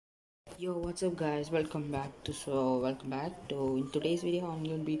Yo, what's up guys, welcome back to in today's video. I'm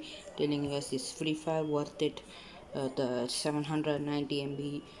going to be telling you guys, is Free Fire worth it? The 790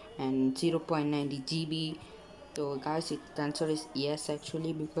 MB and 0.90 GB. So guys, the answer is yes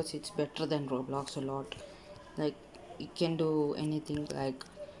actually, because it's better than Roblox a lot. Like, it can do anything. Like,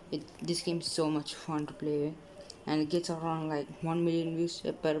 this game is so much fun to play, and it gets around like 1 million views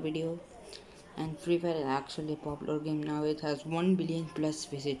per video. And Free Fire is actually a popular game now. It has 1 billion plus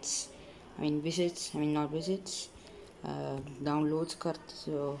visits. Not visits, downloads card.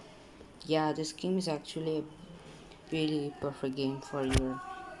 So yeah, this game is actually a really perfect game for your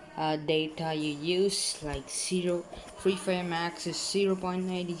data you use. Like zero, Free Fire max is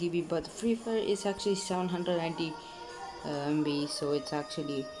 0.90 GB, but Free Fire is actually 790 MB. So it's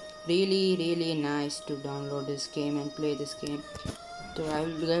actually really nice to download this game and play this game. So I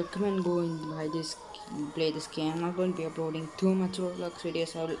will recommend going by this, play this game. I'm not going to be uploading too much Roblox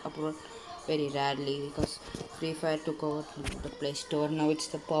videos. I will upload very rarely because Free Fire took over the Play Store. Now it's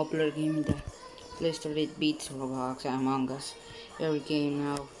the popular game in the Play Store. It beats Roblox, Among Us, every game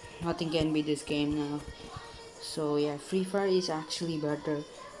now. Nothing can beat this game now. So yeah, Free Fire is actually better,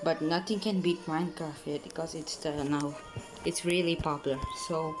 but nothing can beat Minecraft yet because it's really popular.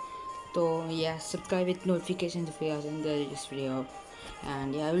 So yeah, subscribe with notifications if you guys enjoyed this video,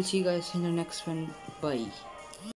 and yeah, I will see you guys in the next one. Bye.